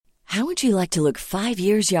How would you like to look 5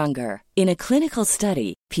 years younger? In a clinical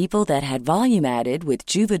study, people that had volume added with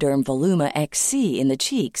Juvederm Voluma XC in the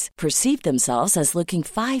cheeks perceived themselves as looking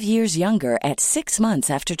 5 years younger at 6 months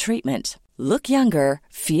after treatment. Look younger,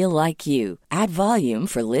 feel like you. Add volume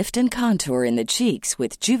for lift and contour in the cheeks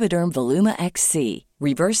with Juvederm Voluma XC.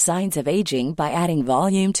 Reverse signs of aging by adding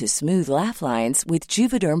volume to smooth laugh lines with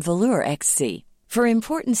Juvederm Volure XC. For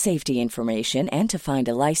important safety information and to find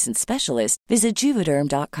a licensed specialist, visit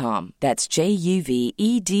Juvederm.com. That's JUVEDERM.com.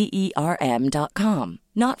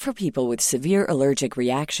 Not for people with severe allergic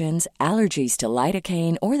reactions, allergies to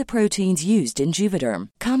lidocaine, or the proteins used in Juvederm.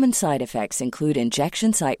 Common side effects include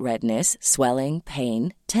injection site redness, swelling,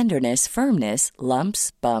 pain, tenderness, firmness,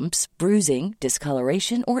 lumps, bumps, bruising,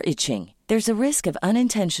 discoloration, or itching. There's a risk of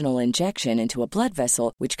unintentional injection into a blood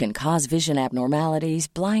vessel, which can cause vision abnormalities,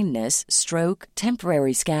 blindness, stroke,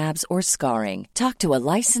 temporary scabs, or scarring. Talk to a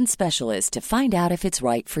licensed specialist to find out if it's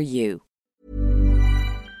right for you.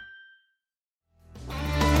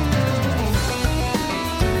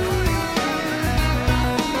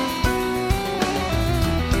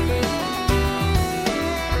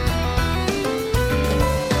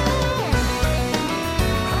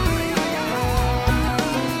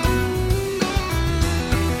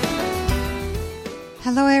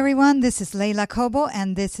 Hello everyone, this is Leila Cobo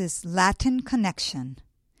and this is Latin Connection,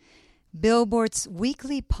 Billboard's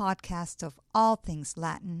weekly podcast of all things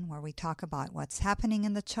Latin, where we talk about what's happening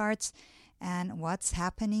in the charts and what's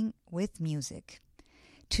happening with music.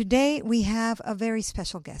 Today we have a very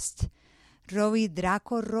special guest. Roby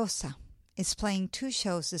Draco Rosa is playing 2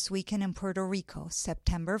 shows this weekend in Puerto Rico,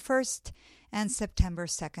 September 1st and September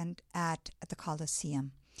 2nd at the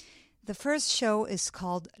Coliseum. The first show is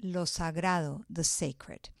called Lo Sagrado, the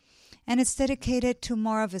Sacred, and it's dedicated to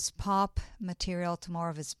more of his pop material, to more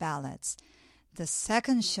of his ballads. The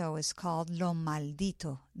second show is called Lo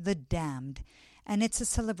Maldito, the Damned, and it's a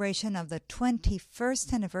celebration of the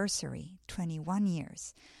 21st anniversary, 21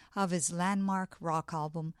 years, of his landmark rock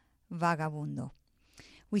album, Vagabundo.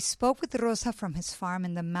 We spoke with Rosa from his farm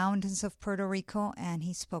in the mountains of Puerto Rico, and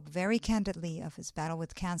he spoke very candidly of his battle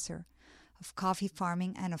with cancer, of coffee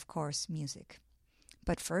farming, and of course, music.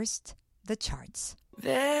 But first, the charts.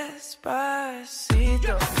 Despacito,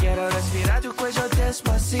 quiero respirar tu cuello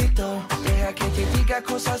despacito. Deja que te diga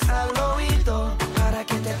cosas al oído, para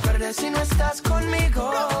que te acuerdes si no estás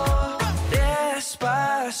conmigo.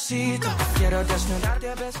 Despacito, quiero desnudarte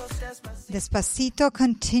a besos despacito. Despacito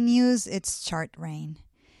continues its chart reign.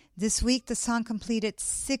 This week, the song completed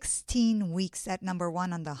 16 weeks at number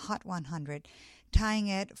 1 on the Hot 100, tying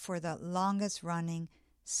it for the longest-running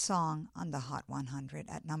song on the Hot 100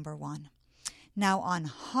 at number 1. Now, on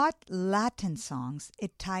Hot Latin Songs,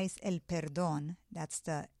 it ties El Perdón, that's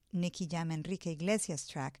the Nicky Jam Enrique Iglesias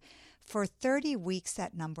track, for 30 weeks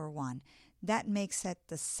at number 1. That makes it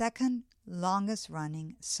the second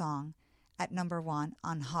longest-running song at number 1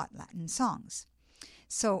 on Hot Latin Songs.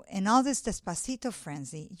 So, in all this Despacito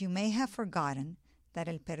frenzy, you may have forgotten that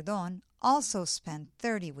El Perdón also spent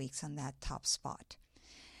 30 weeks on that top spot.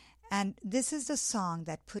 And this is the song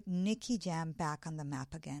that put Nicky Jam back on the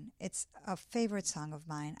map again. It's a favorite song of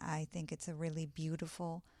mine. I think it's a really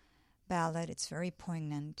beautiful ballad. It's very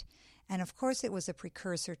poignant. And of course, it was a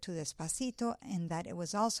precursor to Despacito in that it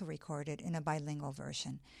was also recorded in a bilingual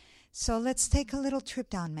version. So let's take a little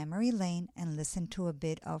trip down memory lane and listen to a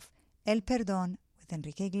bit of El Perdón with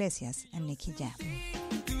Enrique Iglesias and Nicky Jam.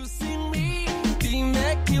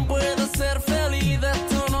 Dime quién puede ser feliz,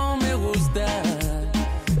 esto no me gusta,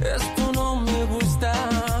 esto no me gusta.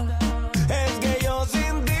 Es que yo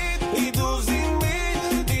sin ti y tú sin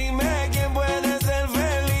mí, dime quién puede ser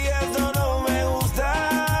feliz, esto no me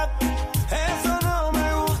gusta, esto no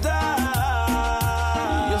me gusta.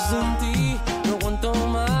 Yo sin ti no aguanto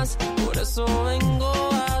más, por eso vengo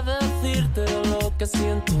a decirte lo que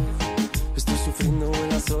siento, estoy sufriendo en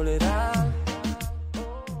la soledad.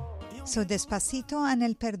 So Despacito and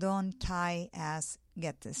El Perdón tie as,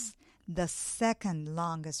 get this, the second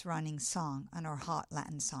longest running song on our Hot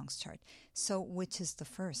Latin Songs chart. So which is the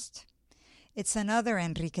first? It's another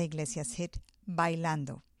Enrique Iglesias hit,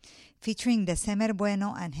 Bailando. Featuring December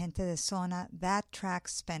Bueno and Gente de Zona, that track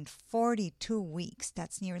spent 42 weeks,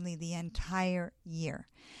 that's nearly the entire year,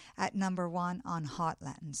 at number 1 on Hot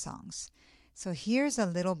Latin Songs. So here's a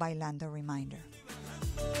little Bailando reminder.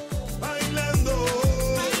 Bailando.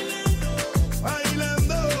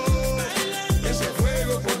 Bailando, ese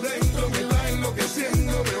fuego por dentro me va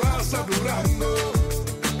enloqueciendo, me va saturando.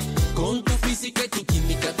 Con tu física y tu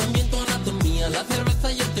química, también tu anatomía, la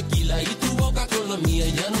cerveza y el tequila y tu boca con la mía,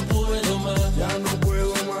 ya no puedo más, Ya no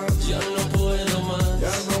puedo más, ya no puedo más,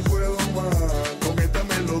 ya no puedo más. Con esta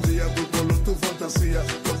melodía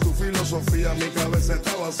poesía. Por tu filosofía mi cabeza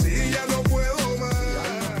está vacía. Ya no puedo más.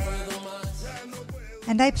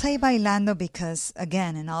 And I play Bailando because,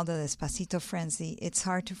 again, in all the Despacito frenzy, it's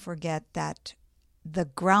hard to forget that the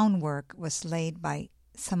groundwork was laid by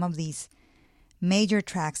some of these major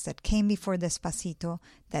tracks that came before Despacito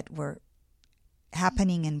that were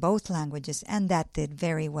happening in both languages and that did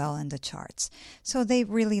very well in the charts. So they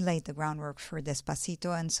really laid the groundwork for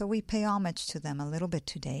Despacito, and so we pay homage to them a little bit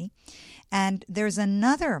today. And there's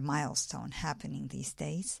another milestone happening these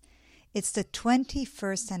days. It's the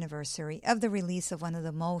 21st anniversary of the release of one of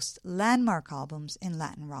the most landmark albums in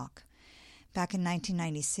Latin rock. Back in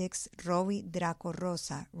 1996, Robbie Draco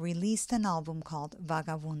Rosa released an album called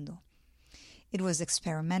Vagabundo. It was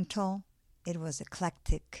experimental, it was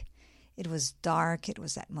eclectic, it was dark, it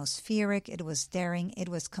was atmospheric, it was daring, it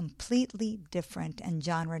was completely different and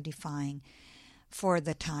genre-defying for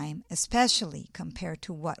the time, especially compared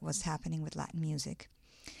to what was happening with Latin music.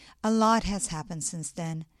 A lot has happened since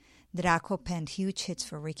then. Draco penned huge hits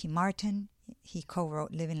for Ricky Martin. He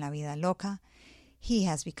co-wrote Living La Vida Loca. He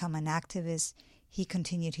has become an activist. He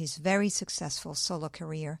continued his very successful solo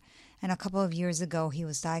career. And a couple of years ago, he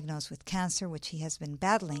was diagnosed with cancer, which he has been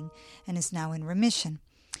battling and is now in remission.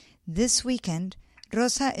 This weekend,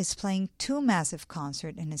 Rosa is playing 2 massive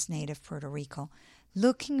concerts in his native Puerto Rico,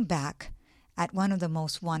 looking back at one of the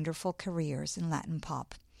most wonderful careers in Latin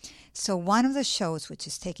pop. So one of the shows, which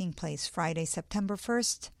is taking place Friday, September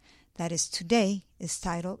 1st, that is today, is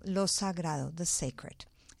titled Lo Sagrado, the Sacred,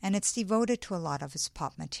 and it's devoted to a lot of his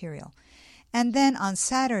pop material. And then on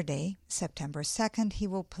Saturday, September 2nd, he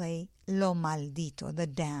will play Lo Maldito, the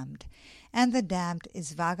Damned, and the Damned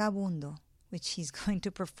is Vagabundo, which he's going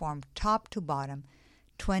to perform top to bottom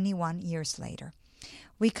 21 years later.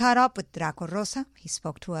 We caught up with Draco Rosa. He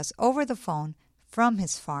spoke to us over the phone from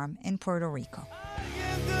his farm in Puerto Rico.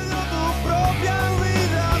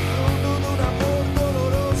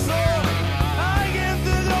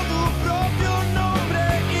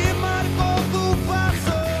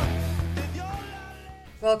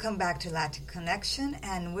 Welcome back to Latin Connection,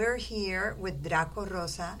 and we're here with Draco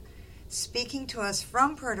Rosa speaking to us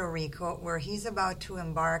from Puerto Rico, where he's about to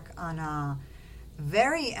embark on a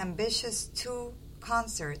very ambitious 2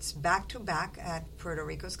 concerts back-to-back at Puerto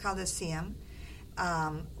Rico's Coliseum.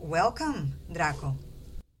 Welcome, Draco.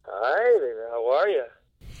 Hi, baby. How are you?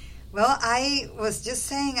 Well, I was just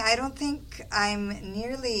saying I don't think I'm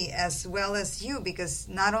nearly as well as you, because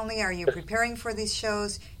not only are you preparing for these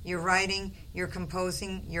shows, you're writing, you're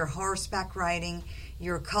composing, you're horseback riding,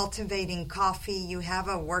 you're cultivating coffee, you have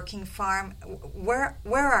a working farm. Where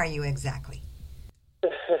are you exactly?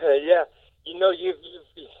 Yeah,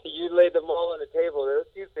 you laid them all on the table. There are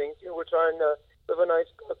a few things. We're trying to live a nice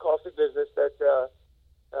coffee business that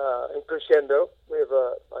in crescendo. We have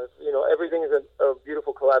everything is a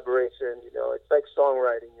beautiful collaboration. It's like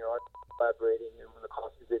songwriting. Collaborating in the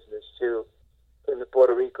coffee business too. In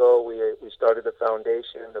Puerto Rico, we started the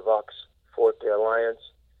foundation, the Vox Forte Alliance,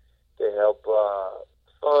 to help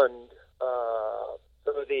fund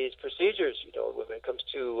some of these procedures. When it comes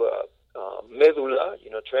to medulla,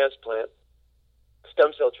 transplant,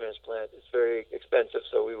 stem cell transplant, it's very expensive.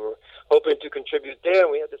 So we were hoping to contribute there,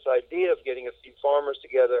 and we had this idea of getting a few farmers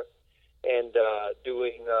together and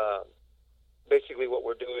doing basically what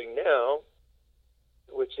we're doing now,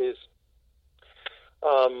 which is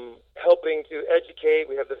helping to educate.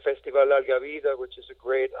 We have the Festival Larga Vida, which is a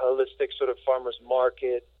great holistic sort of farmers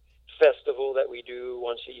market festival that we do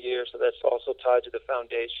once a year. So that's also tied to the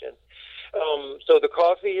foundation. So the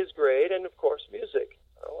coffee is great, and of course music.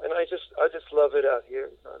 And I just love it out here.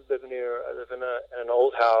 I live in an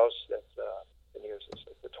old house that's been here since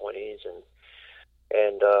the 20s,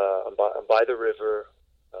 and I'm by the river,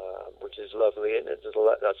 which is lovely. And there's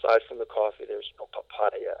aside from the coffee, there's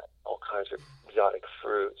papaya, all kinds of exotic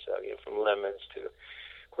fruits, from lemons to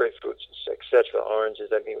grapefruits, etc., oranges.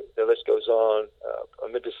 The list goes on.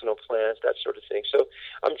 Medicinal plants, that sort of thing. So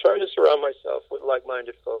I'm trying to surround myself with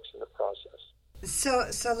like-minded folks in the process.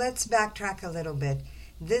 So let's backtrack a little bit.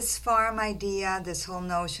 This farm idea, this whole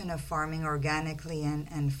notion of farming organically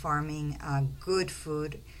and farming good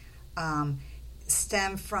food,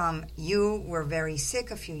 stem from you were very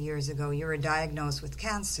sick a few years ago. You were diagnosed with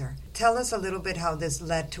cancer. Tell us a little bit how this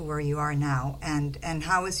led to where you are now, and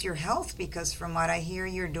how is your health? Because from what I hear,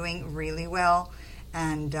 you're doing really well,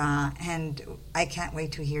 and I can't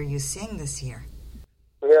wait to hear you sing this year.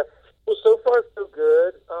 Yeah, well, so far so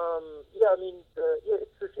good.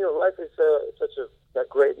 Life is such a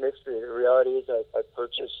great mystery. The reality is I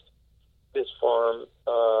purchased this farm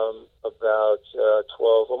about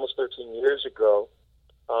 12, almost 13 years ago,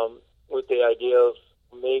 with the idea of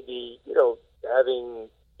maybe, having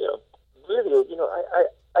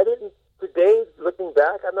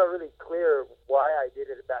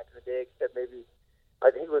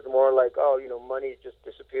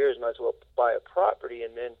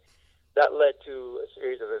that led to a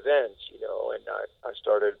series of events, and I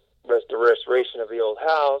started the restoration of the old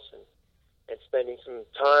house and spending some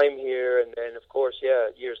time here. And then, of course,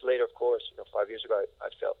 years later, 5 years ago, I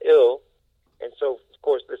fell ill. And so, of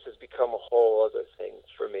course, this has become a whole other thing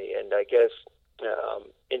for me. And I guess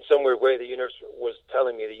in some weird way, the universe was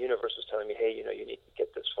telling me, hey, you need to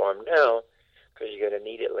get this farm now because you're going to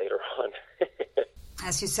need it later on.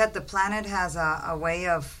 As you said, the planet has a way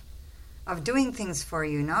of doing things for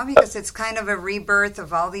you, no? Because it's kind of a rebirth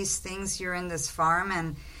of all these things. You're in this farm,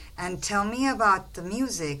 and tell me about the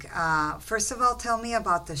music. First of all, tell me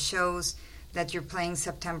about the shows that you're playing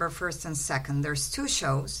September 1st and 2nd. There's 2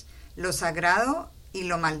 shows, Lo Sagrado y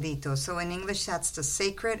Lo Maldito. So in English, that's the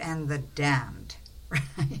sacred and the damned,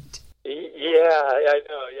 right? Yeah, I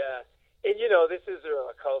know, yeah. And, this is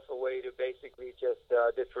a colorful way to basically just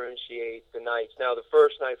differentiate the nights. Now, the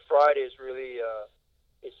first night, Friday, is really...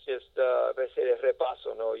 it's just, I say, a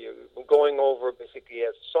repaso, no? You're going over basically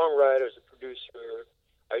as a songwriter, as a producer.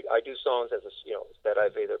 I do songs that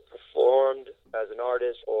I've either performed as an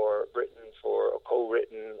artist or written or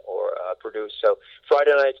co-written or produced. So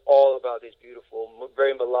Friday night's all about this beautiful,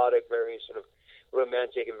 very melodic, very sort of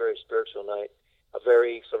romantic and very spiritual night. A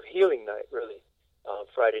very sort of healing night, really.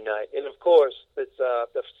 Friday night. And of course, it's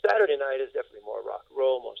the Saturday night is definitely more rock and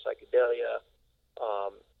roll, more psychedelia.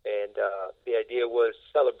 And the idea was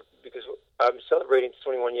because I'm celebrating the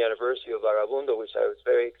 21-year anniversary of Vagabundo, which I was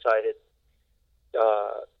very excited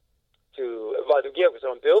it was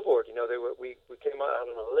on Billboard. We came out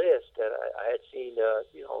on a list that I had seen, I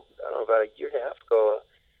don't know, about a year and a half ago,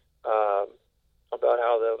 about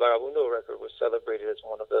how the Vagabundo record was celebrated as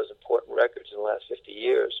one of those important records in the last 50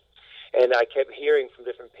 years. And I kept hearing from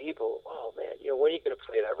different people, oh, man, when are you going to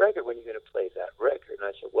play that record? When are you going to play that record? And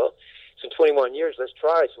I said, well, it's in 21 years. Let's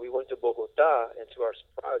try. So we went to Bogota, and to our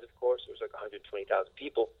surprise, of course, there was like 120,000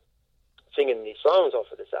 people singing these songs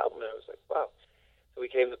off of this album. And I was like, wow. So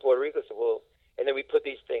we came to Puerto Rico, so and then we put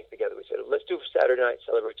these things together. We said, let's do Saturday night,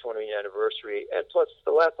 celebrate 20th anniversary. And plus, it's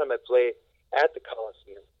the last time I played at the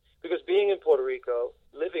Coliseum. Because being in Puerto Rico,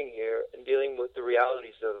 living here, and dealing with the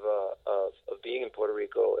realities of being in Puerto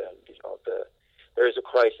Rico, and there is a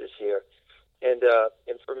crisis here, and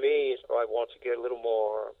for me, I want to get a little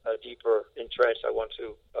more deeper entrenched. I want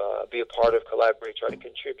to be a part of, collaborate, try to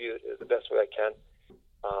contribute the best way I can,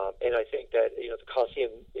 and I think that the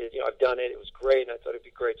Coliseum, I've done it. It was great, and I thought it'd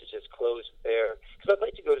be great to just close there because I'd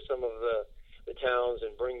like to go to some of the towns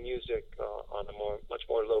and bring music on a much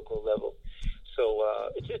more local level. So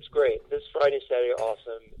it's great. This Friday and Saturday are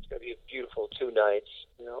awesome. It's going to be a beautiful 2 nights.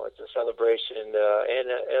 It's a celebration and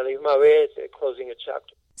a la misma vez, closing a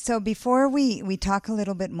chapter. So before we talk a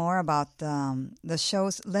little bit more about the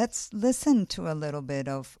shows, let's listen to a little bit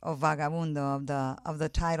of Vagabundo, of the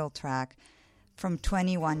title track from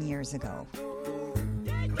 21 years ago.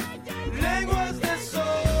 Lenguas de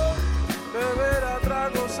sol, beber a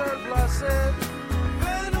tragos el placer,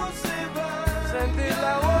 Venus se va, sentir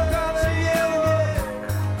la boca de hielo,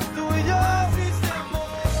 tú y yo,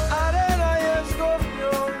 arena y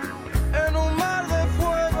escorpión, en un mar de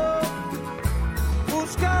fuego,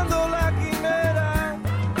 buscando la quimera,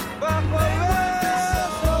 bajo el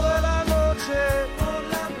beso de la noche,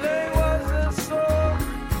 lenguas de sol,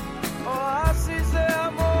 oasis de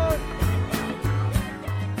amor.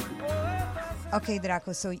 Okay,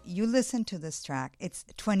 Draco, so you listen to this track. It's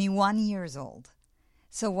 21 years old.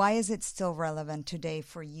 So why is it still relevant today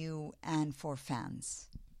for you and for fans?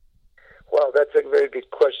 Well, that's a very good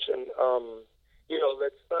question.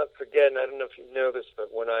 Let's not forget, and I don't know if you know this,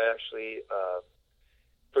 but when I actually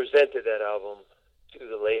presented that album to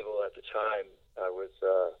the label at the time, I was,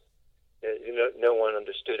 no one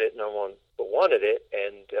understood it, no one wanted it,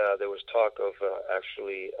 and there was talk of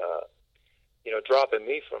actually, dropping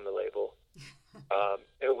me from the label.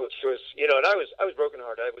 Which was, and I was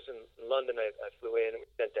brokenhearted. I was in London. I flew in and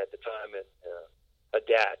sent at the time a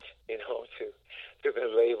DAT, to the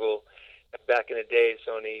label back in the day,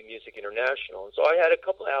 Sony Music International. And so I had a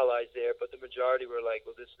couple of allies there, but the majority were like,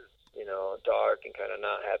 well, this is, dark and kind of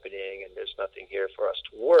not happening, and there's nothing here for us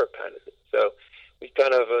to work, kind of thing. So we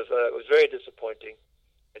kind of it was very disappointing.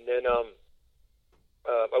 And then I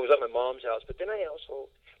was at my mom's house, but then I also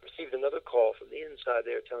received another call from the inside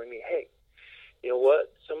there telling me, hey, you know what?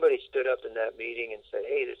 Somebody stood up in that meeting and said,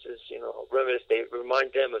 hey, this is, remind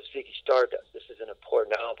them of Ziggy Stardust. This is an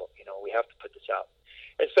important album. We have to put this out.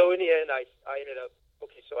 And so in the end, I ended up,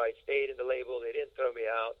 so I stayed in the label. They didn't throw me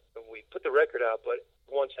out. And we put the record out, but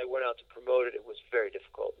once I went out to promote it, it was very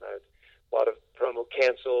difficult. And a lot of promo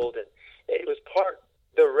canceled. And it was part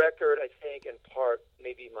the record, I think, and part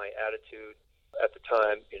maybe my attitude at the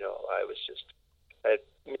time. I was just, I had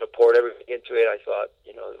poured every to it. I thought,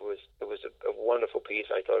 it was a wonderful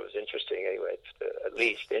piece. I thought it was interesting anyway, at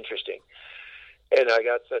least interesting. And I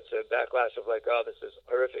got such a backlash of like, oh, this is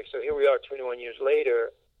horrific. So here we are 21 years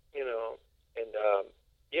later, and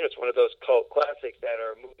it's one of those cult classics that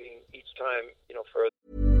are moving each time, further.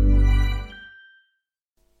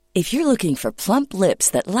 If you're looking for plump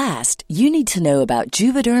lips that last, you need to know about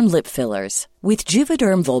Juvederm lip fillers. With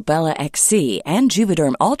Juvederm Volbella XC and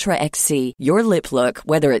Juvederm Ultra XC, your lip look,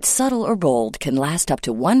 whether it's subtle or bold, can last up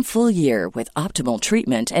to 1 full year with optimal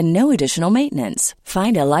treatment and no additional maintenance.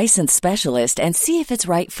 Find a licensed specialist and see if it's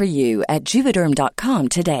right for you at Juvederm.com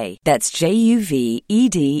today. That's JUVEDERM.com.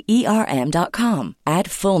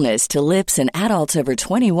 Add fullness to lips in adults over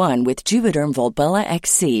 21 with Juvederm Volbella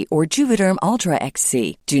XC or Juvederm Ultra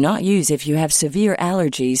XC. Do not use if you have severe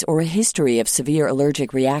allergies or a history of severe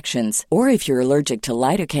allergic reactions, or if you're allergic to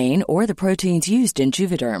lidocaine or the proteins used in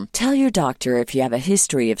Juvederm. Tell your doctor if you have a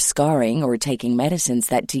history of scarring or taking medicines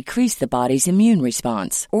that decrease the body's immune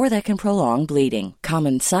response or that can prolong bleeding.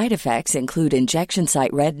 Common side effects include injection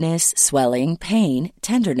site redness, swelling, pain,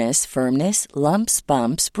 tenderness, firmness, lumps,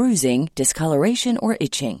 bumps, bruising, discoloration, or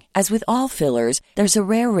itching. As with all fillers, there's a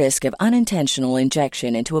rare risk of unintentional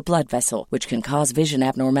injection into a blood vessel, which can cause vision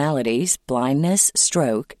abnormalities, blindness,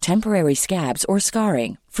 stroke, temporary scabs, or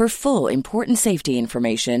scarring. For full, important safety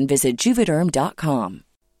information, visit Juvederm.com.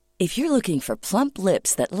 If you're looking for plump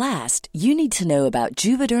lips that last, you need to know about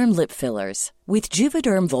Juvederm lip fillers. With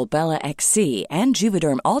Juvederm Volbella XC and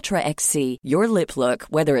Juvederm Ultra XC, your lip look,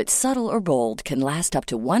 whether it's subtle or bold, can last up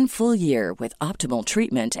to 1 full year with optimal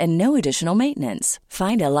treatment and no additional maintenance.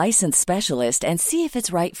 Find a licensed specialist and see if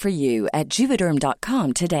it's right for you at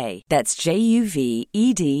Juvederm.com today. That's JUVEDERM.com.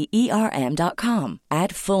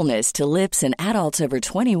 Add fullness to lips in adults over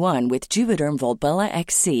 21 with Juvederm Volbella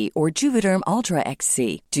XC or Juvederm Ultra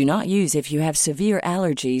XC. Do not use if you have severe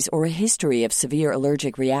allergies or a history of severe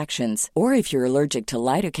allergic reactions, or if you're allergic to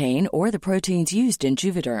lidocaine or the proteins used in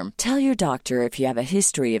Juvederm. Tell your doctor if you have a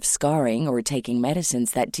history of scarring or taking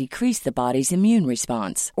medicines that decrease the body's immune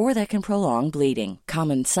response or that can prolong bleeding.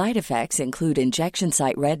 Common side effects include injection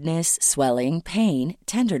site redness, swelling, pain,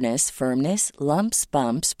 tenderness, firmness, lumps,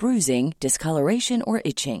 bumps, bruising, discoloration, or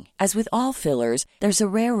itching. As with all fillers, there's a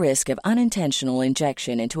rare risk of unintentional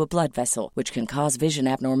injection into a blood vessel, which can cause vision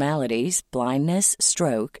abnormalities, blindness,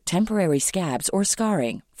 stroke, temporary scabs, or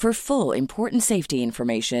scarring. For full, important safety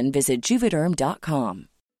information, visit Juvederm.com.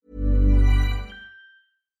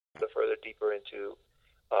 Further deeper into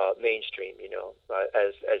mainstream,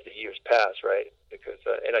 as the years pass, right? Because,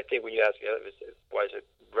 and I think when you ask me why is it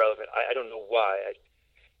relevant, I don't know why.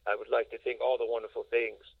 I would like to think all the wonderful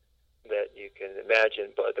things that you can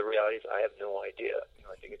imagine, but the reality is I have no idea.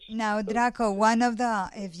 I think it's now, Draco. One of the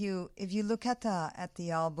if you look at the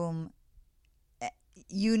album,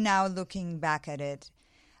 you now looking back at it.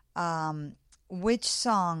 Which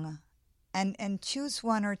song, and choose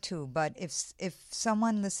one or two, but if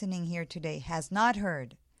someone listening here today has not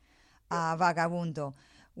heard Vagabundo,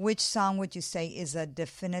 which song would you say is a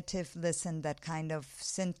definitive listen that kind of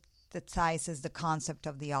synthesizes the concept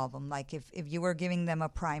of the album? Like if you were giving them a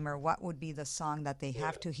primer, what would be the song that they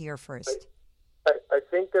have to hear first? I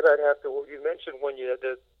think that I'd have to, well, you mentioned one,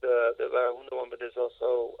 the Vagabundo one, but there's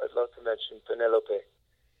also, I'd love to mention Penelope.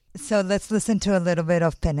 So let's listen to a little bit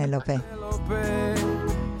of Penelope.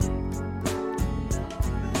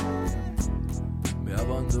 Me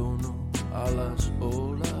abandono a las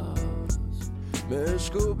olas, me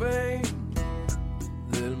escupé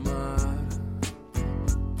del mar.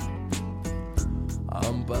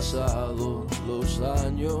 Han pasado los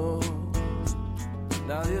años,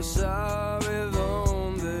 nadie sabe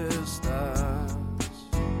dónde estás.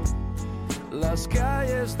 Las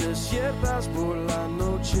calles desiertas por la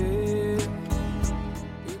noche.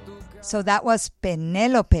 So that was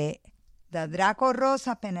Penelope, the Draco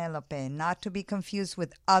Rosa Penelope, not to be confused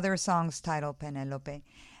with other songs titled Penelope.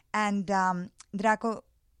 And Draco,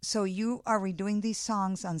 so you are redoing these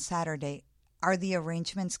songs on Saturday. Are the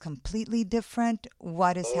arrangements completely different?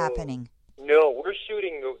 What is happening? No, we're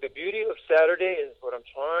shooting. The beauty of Saturday is what I'm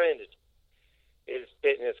trying to do is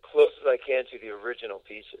getting as close as I can to the original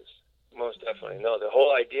pieces. Most definitely. No, the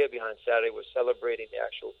whole idea behind Saturday was celebrating the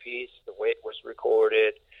actual piece, the way it was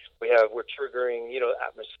recorded. We're triggering,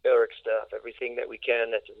 atmospheric stuff, everything that we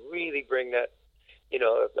can to really bring that,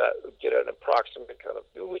 get an approximate kind of.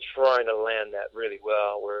 We're trying to land that really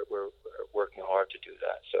well. We're working hard to do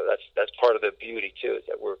that. So that's part of the beauty too, is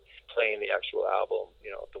that we're playing the actual album,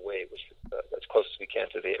 the way it was, as close as we can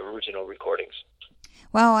to the original recordings.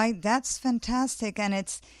 Wow, that's fantastic, and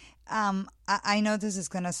it's. I know this is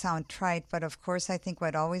going to sound trite, but of course I think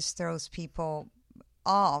what always throws people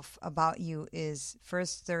off about you is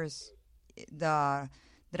first there's the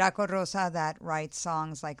Draco Rosa that writes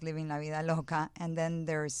songs like Living La Vida Loca, and then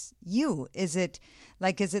there's you. Is it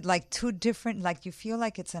like two different, like you feel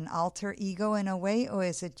like it's an alter ego in a way, or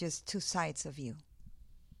is it just two sides of you?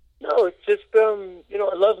 No, it's just,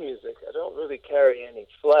 I love music. I don't really carry any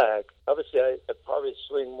flag. Obviously, I probably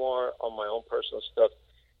swing more on my own personal stuff,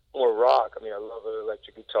 more rock. I mean, I love an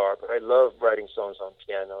electric guitar, but I love writing songs on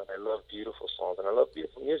piano, and I love beautiful songs, and I love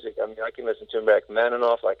beautiful music. I mean, I can listen to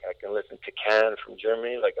Rachmaninoff, like I can listen to Can from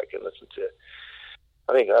Germany, like I can listen to,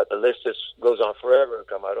 I think the list just goes on forever.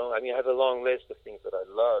 I mean, I have a long list of things that I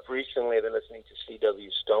love. Recently, I've been listening to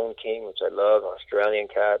C.W. Stone King, which I love, an Australian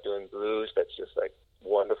cat doing blues. That's just like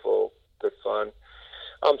wonderful, good fun.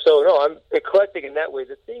 So no, I'm eclectic in that way.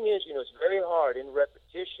 The thing is, it's very hard in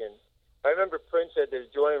repetition. I remember Prince said there's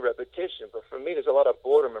joy in repetition, but for me, there's a lot of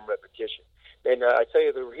boredom in repetition. And I tell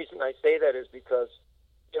you, the reason I say that is because,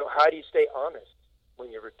 how do you stay honest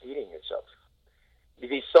when you're repeating yourself?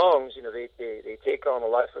 These songs, they take on a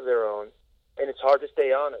life of their own, and it's hard to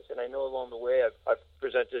stay honest. And I know along the way, I've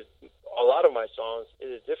presented a lot of my songs in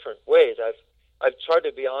different ways. I've tried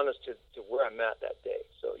to be honest to where I'm at that day.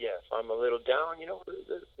 So, yeah, if I'm a little down,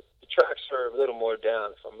 the tracks are a little more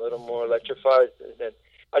down. If I'm a little more electrified, then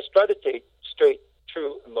I try to take straight,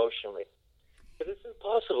 true emotionally. Because it's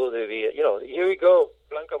impossible to be, here we go,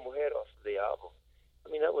 Blanca Mujer off the album. I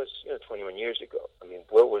mean, that was, 21 years ago. I mean,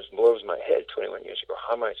 where was my head 21 years ago?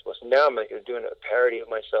 How am I supposed to? Now I'm doing a parody of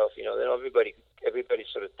myself, then everybody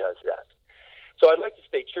sort of does that. So I'd like to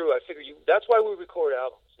stay true. I figure that's why we record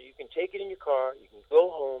albums. So you can take it in your car, you can go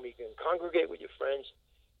home, you can congregate with your friends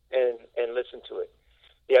and listen to it.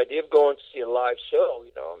 The idea of going to see a live show,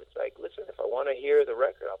 it's like, listen, if I want to hear the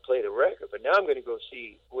record, I'll play the record. But now I'm going to go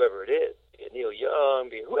see whoever it is, be it Neil Young,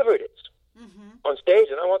 be it whoever it is, on stage,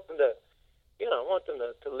 and I want them to,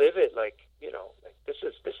 to live it like this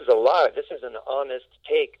is alive. This is an honest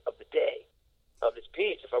take of the day, of this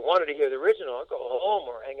piece. If I wanted to hear the original, I'll go home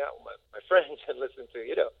or hang out with my friends and listen to,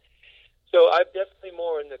 So I'm definitely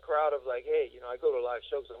more in the crowd of like, hey, I go to live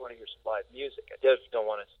shows, I want to hear some live music. I just don't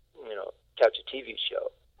want to, catch a TV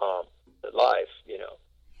show live,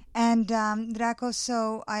 And Draco,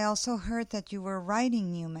 so I also heard that you were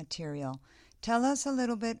writing new material. Tell us a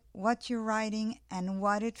little bit what you're writing and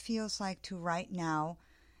what it feels like to write now,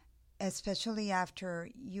 especially after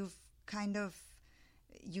you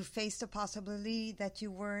faced a possibility that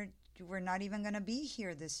you were not even going to be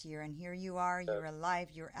here this year, and here you are, you're alive,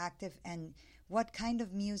 you're active, and what kind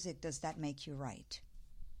of music does that make you write?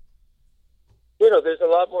 There's a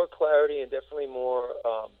lot more clarity and definitely more,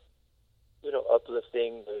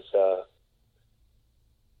 uplifting. There's,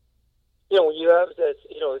 when you have that,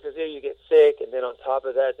 because here you get sick, and then on top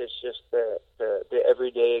of that, there's just the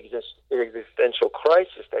everyday existential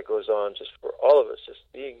crisis that goes on just for all of us, just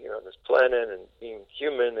being here on this planet and being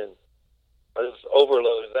human, and this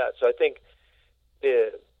overload of that. So I think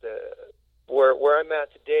where I'm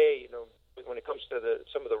at today, when it comes to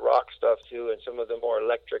some of the rock stuff too, and some of the more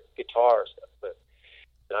electric guitar stuff, but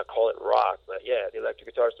and I call it rock, but yeah, the electric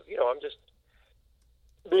guitar stuff. I'm just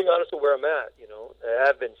being honest with where I'm at. I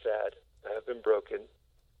have been sad, I have been broken,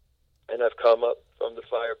 and I've come up from the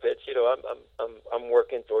fire pits. I'm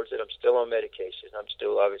working towards it. I'm still on medication. I'm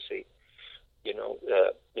still obviously,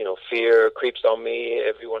 fear creeps on me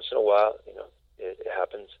every once in a while. It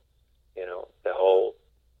happens.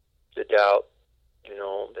 The doubt.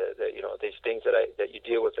 These things that you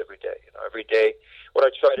deal with every day. Every day, what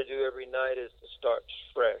I try to do every night is to start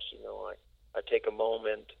fresh. I take a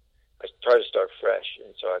moment. I try to start fresh,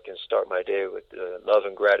 and so I can start my day with love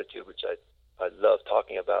and gratitude, which I love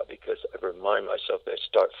talking about because I remind myself that I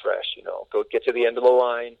start fresh. Go get to the end of the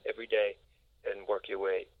line every day, and work your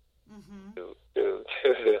way to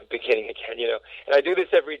the beginning again. And I do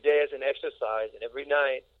this every day as an exercise, and every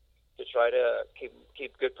night to try to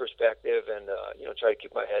keep good perspective and try to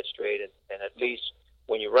keep my head straight, and at least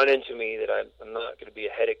when you run into me, that I'm not going to be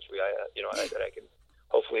a headache to you. That I can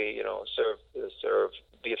hopefully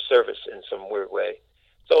be of service in some weird way.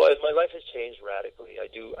 So as my life has changed radically, I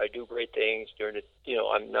do great things during the,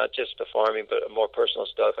 I'm not just the farming, but more personal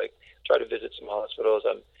stuff. I try to visit some hospitals.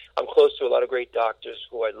 I'm close to a lot of great doctors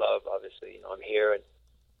who I love. Obviously, I'm here, and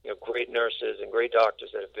great nurses and great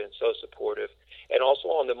doctors that have been so supportive. And also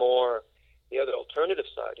on the other alternative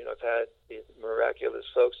side, I've had these miraculous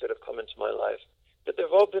folks that have come into my life. That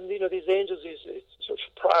they've all been, these angels, these sort of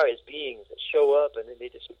surprise beings that show up and then they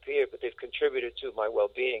disappear, but they've contributed to my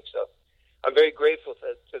well-being. So I'm very grateful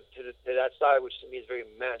to that side, which to me is very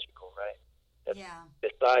magical, right? That's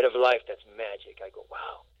the side of life that's magic. I go,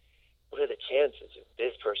 wow. what are the chances of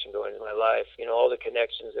this person going into my life? You know, all the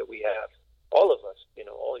connections that we have, all of us, you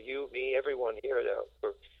know, all you, me, everyone here,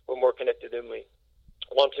 that we're more connected than we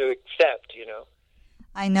want to accept, you know.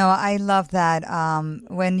 I know. I love that.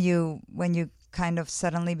 When you kind of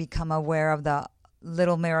suddenly become aware of the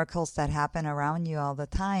little miracles that happen around you all the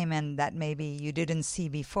time and that maybe you didn't see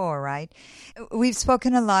before, right? We've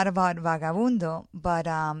spoken a lot about Vagabundo, but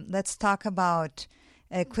let's talk about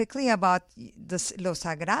quickly about Lo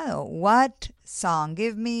Sagrado. What song?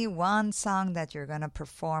 Give me one song that you're going to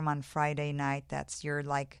perform on Friday night that's your,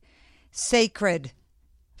 like, sacred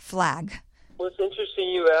flag. Well, it's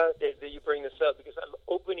interesting you ask that you bring this up because I'm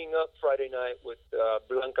opening up Friday night with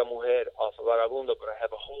Blanca Mujer off of Vagabundo, but I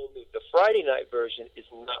have a whole new... The Friday night version is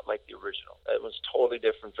not like the original. It was totally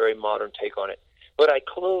different, very modern take on it. But I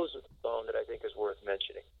close with a song that I think is worth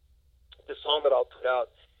mentioning. The song that I'll put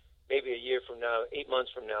out maybe a year from now, 8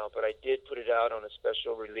 months from now, but I did put it out on a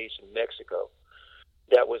special release in Mexico.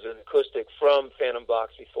 That was an acoustic from Phantom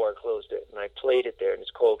Box before I closed it, and I played it there, and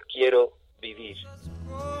it's called Quiero Vivir.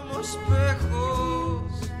 Como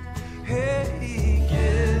espejos, hey,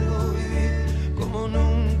 quiero vivir como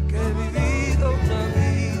nunca he vivido una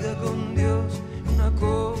vida con Dios, una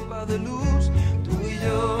copa de luz, tú y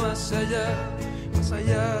yo más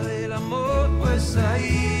allá del amor, pues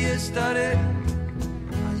ahí estaré,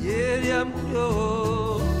 ayer ya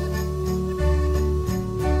murió.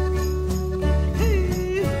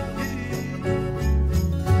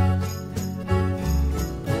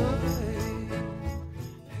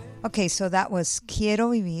 Okay, so that was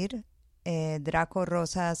Quiero Vivir, Draco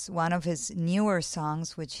Rosa's, one of his newer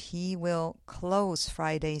songs, which he will close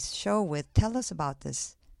Friday's show with. Tell us about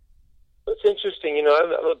this. It's interesting. You know,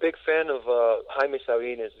 I'm a big fan of Jaime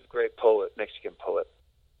Sabines, a great poet, Mexican poet.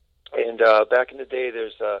 And back in the day,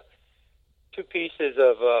 there's two pieces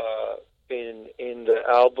of in the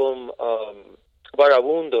album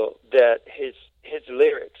Vagabundo that his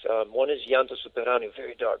lyrics. One is Llanto Subterráneo, a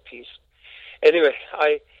very dark piece. Anyway,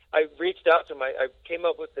 I reached out to him. I came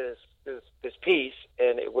up with this piece,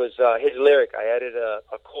 and it was his lyric. I added a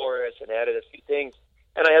chorus and added a few things,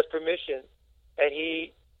 and I asked permission, and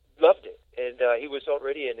he loved it. And he was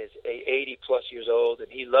already in his 80-plus years old,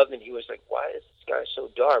 and he loved it. And he was like, why is this guy so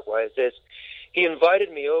dark? Why is this? He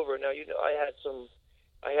invited me over. Now, you know, I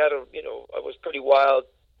was pretty wild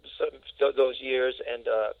those years, and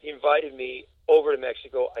he invited me over to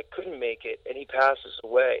Mexico. I couldn't make it, and he passes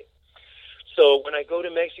away. So when I go to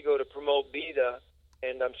Mexico to promote Vida,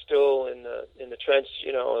 and I'm still in the trench,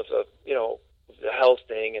 you know, of the health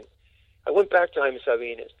thing, and I went back to Jaime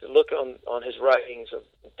Sabines to look on his writings of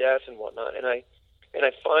death and whatnot, and I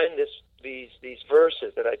find these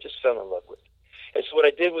verses that I just fell in love with. And so what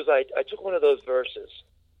I did was I took one of those verses,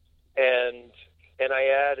 and I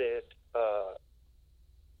added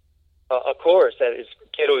a chorus that is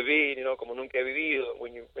Quiero vivir, you know, como nunca he vivido,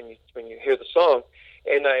 when you hear the song.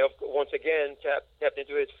 And I, once again, tapped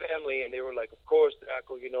into his family, and they were like, of course,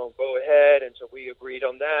 Draco, you know, go ahead. And so we agreed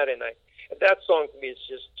on that. And that song to me is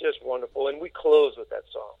just wonderful. And we close with that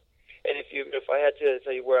song. And if I had to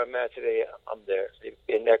tell you where I'm at today, I'm there.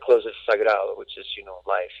 And that closes Sagrado, which is, you know,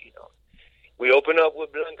 life, you know. We open up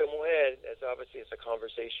with Blanca Mujer, as obviously it's a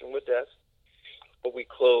conversation with death, but we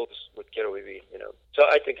close with Quiero Vivir, you know. So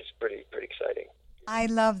I think it's pretty exciting. I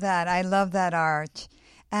love that. I love that, Art.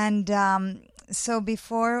 And so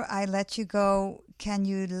before I let you go, can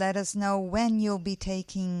you let us know when you'll be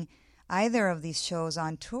taking either of these shows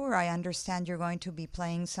on tour? I understand you're going to be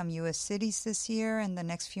playing some U.S. cities this year and the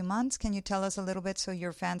next few months. Can you tell us a little bit so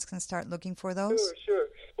your fans can start looking for those? Sure.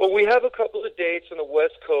 Well, we have a couple of dates on the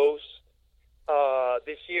West Coast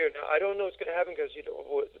this year. Now, I don't know what's going to happen because, you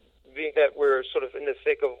know, being that we're sort of in the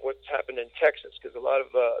thick of what's happened in Texas, because a lot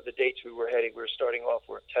of the dates we were starting off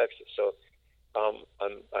were in Texas. So I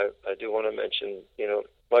do want to mention, you know,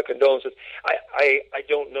 my condolences. I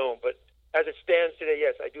don't know, but as it stands today,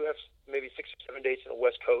 yes, I do have maybe 6 or 7 dates on the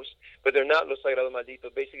West Coast, but they're not Lo Sagrado Maldito.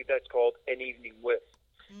 Basically, that's called An Evening With.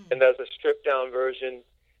 And that's a stripped-down version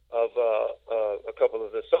of a couple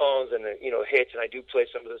of the songs and, you know, hits, and I do play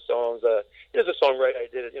some of the songs. There's a songwriter I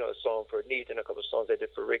did, you know, a song for Neat and a couple of songs I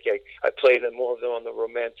did for Ricky. I played more of them on the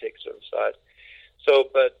romantic sort of side. So,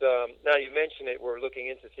 but now you mention it, we're looking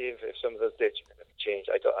into see if some of those dates are going to be changed.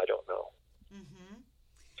 I don't know. Mm-hmm.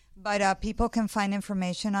 But people can find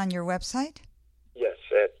information on your website? Yes,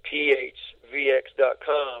 at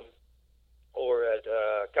phvx.com or at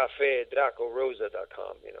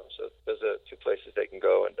cafedracorosa.com, you know. So those are 2 places they can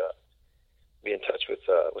go and be in touch with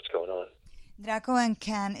what's going on. Draco and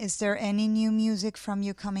Can, is there any new music from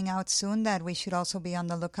you coming out soon that we should also be on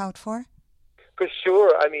the lookout for? For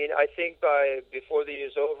sure. I mean, I think before the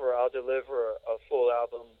year's over, I'll deliver a full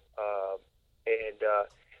album. And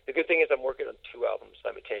the good thing is I'm working on 2 albums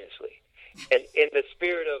simultaneously. And in the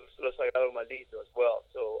spirit of Lo Sagrado Maldito as well.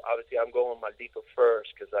 So obviously I'm going Maldito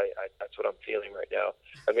first because that's what I'm feeling right now.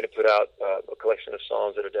 I'm going to put out a collection of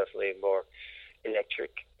songs that are definitely more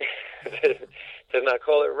electric, to not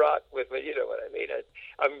call it rock, but you know what I mean.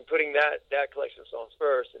 I'm putting that collection of songs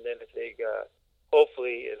first, and then I think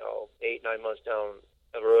hopefully 8-9 months down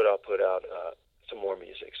the road I'll put out some more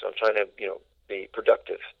music. So I'm trying to be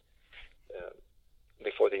productive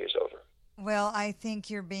before the year's over. Well, I think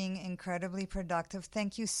you're being incredibly productive.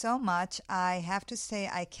 Thank you so much. I have to say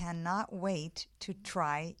I cannot wait to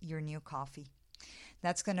try your new coffee.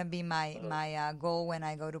 That's going to be my goal when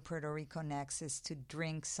I go to Puerto Rico next, is to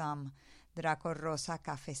drink some Draco Rosa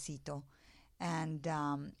cafecito. And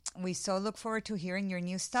we so look forward to hearing your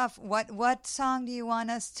new stuff. What song do you want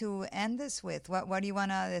us to end this with? What do you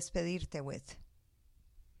want to despedirte with?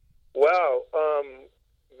 Wow.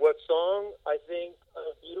 What song? I think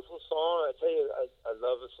a beautiful song. I tell you, I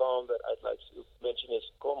love a song that I'd like to mention is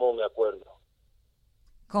Como Me Acuerdo.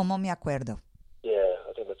 Como Me Acuerdo. Yeah,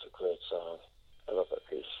 I think that's a great song. I love that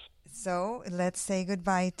piece. So let's say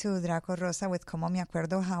goodbye to Draco Rosa with Como Me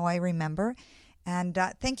Acuerdo, How I Remember. And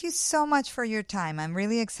thank you so much for your time. I'm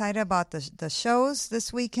really excited about the shows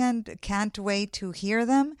this weekend. Can't wait to hear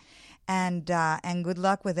them. And good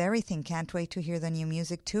luck with everything. Can't wait to hear the new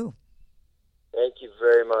music too. Thank you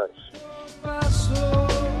very much.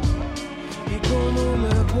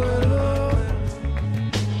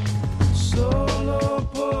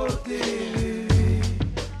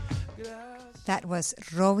 That was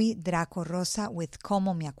Robbie Draco Rosa with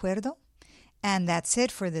Como Me Acuerdo. And that's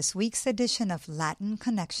it for this week's edition of Latin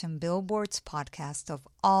Connection, Billboard's podcast of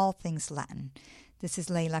all things Latin. This is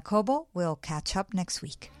Leila Cobo. We'll catch up next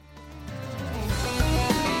week.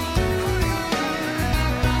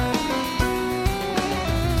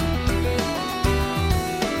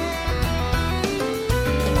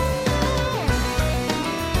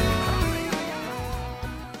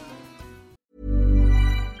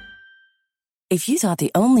 If you thought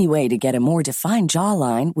the only way to get a more defined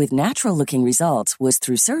jawline with natural-looking results was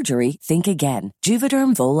through surgery, think again.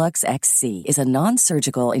 Juvederm Volux XC is a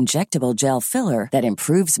non-surgical injectable gel filler that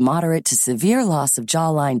improves moderate to severe loss of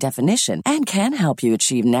jawline definition and can help you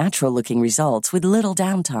achieve natural-looking results with little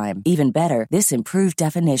downtime. Even better, this improved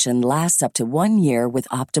definition lasts up to 1 year with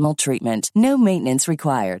optimal treatment. No maintenance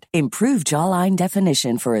required. Improve jawline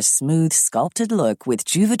definition for a smooth, sculpted look with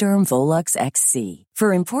Juvederm Volux XC.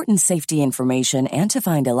 For important safety information and to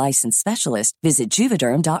find a licensed specialist, visit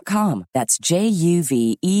Juvederm.com. That's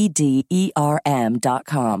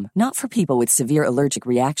JUVEDERM.com. Not for people with severe allergic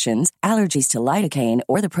reactions, allergies to lidocaine,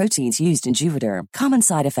 or the proteins used in Juvederm. Common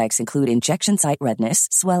side effects include injection site redness,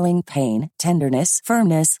 swelling, pain, tenderness,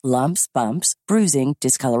 firmness, lumps, bumps, bruising,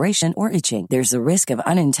 discoloration, or itching. There's a risk of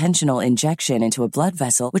unintentional injection into a blood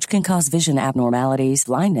vessel, which can cause vision abnormalities,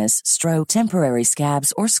 blindness, stroke, temporary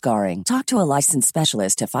scabs, or scarring. Talk to a licensed specialist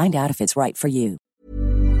to find out if it's right for you.